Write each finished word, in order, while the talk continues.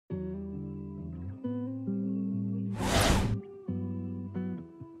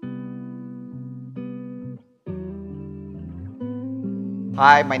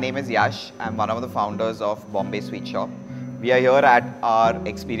Hi, my name is Yash. I'm one of the founders of Bombay Sweet Shop. We are here at our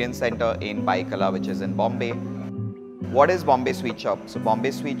experience center in Baikala, which is in Bombay. What is Bombay Sweet Shop? So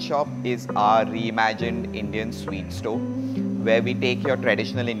Bombay Sweet Shop is our reimagined Indian sweet store where we take your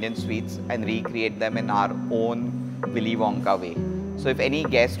traditional Indian sweets and recreate them in our own Willy Wonka way. So if any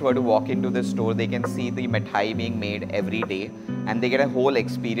guest were to walk into the store, they can see the Mithai being made every day and they get a whole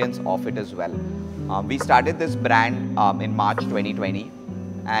experience of it as well. We started this brand in March 2020,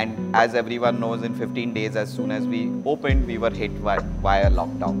 and as everyone knows, in 15 days as soon as we opened, we were hit via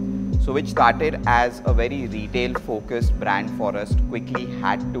lockdown. So which started as a very retail focused brand for us, quickly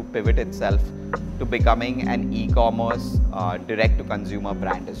had to pivot itself to becoming an e-commerce direct to consumer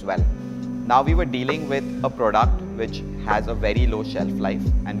brand as well. Now we were dealing with a product which has a very low shelf life,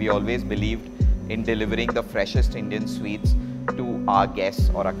 and we always believed in delivering the freshest Indian sweets to our guests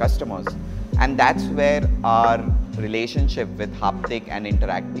or our customers. And that's where our relationship with Haptik and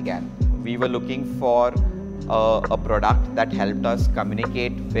Interakt began. We were looking for a product that helped us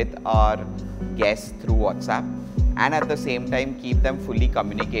communicate with our guests through WhatsApp and at the same time keep them fully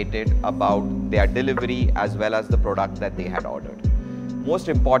communicated about their delivery as well as the product that they had ordered. Most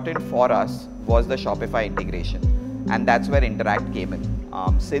important for us was the Shopify integration, and that's where Interakt came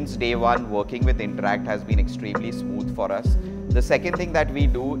in. Since day one, working with Interakt has been extremely smooth for us. The second thing that we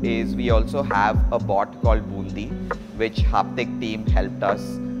do is we also have a bot called Bundi, which Haptik team helped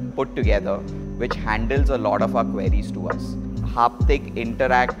us put together, which handles a lot of our queries to us. Haptik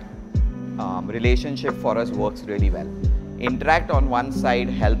Interakt relationship for us works really well. Interakt on one side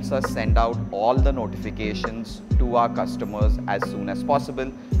helps us send out all the notifications to our customers as soon as possible.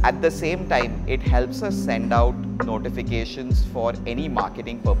 At the same time, it helps us send out notifications for any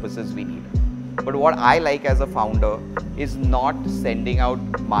marketing purposes we need. But what I like as a founder is not sending out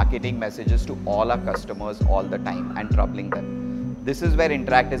marketing messages to all our customers all the time and troubling them. This is where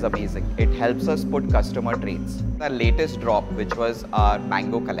Interakt is amazing. It helps us put customer traits. The latest drop, which was our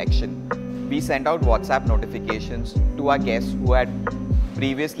mango collection, we sent out WhatsApp notifications to our guests who had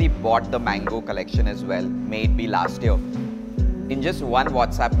previously bought the mango collection as well, may it be last year. In just one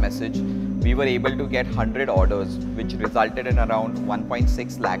WhatsApp message, we were able to get 100 orders, which resulted in around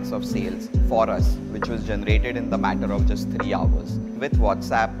 1.6 lakhs of sales for us, which was generated in the matter of just 3 hours. With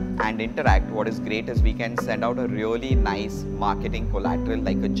WhatsApp and Interakt, what is great is we can send out a really nice marketing collateral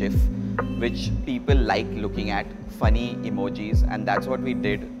like a GIF, which people like looking at, funny emojis, and that's what we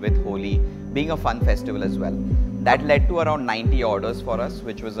did with Holi, being a fun festival as well. That led to around 90 orders for us,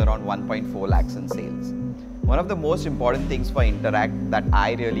 which was around 1.4 lakhs in sales. One of the most important things for Interakt that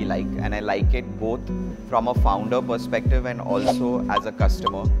I really like, and I like it both from a founder perspective and also as a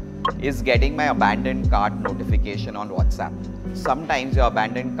customer, is getting my abandoned cart notification on WhatsApp. Sometimes your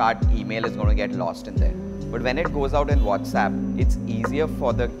abandoned cart email is going to get lost in there. But when it goes out in WhatsApp, it's easier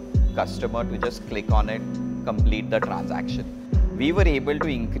for the customer to just click on it, complete the transaction. We were able to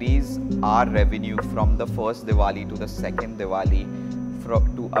increase our revenue from the first Diwali to the second Diwali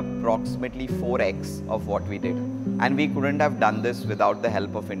to approximately 4x of what we did. And we couldn't have done this without the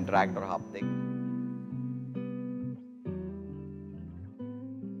help of Interakt or Haptik.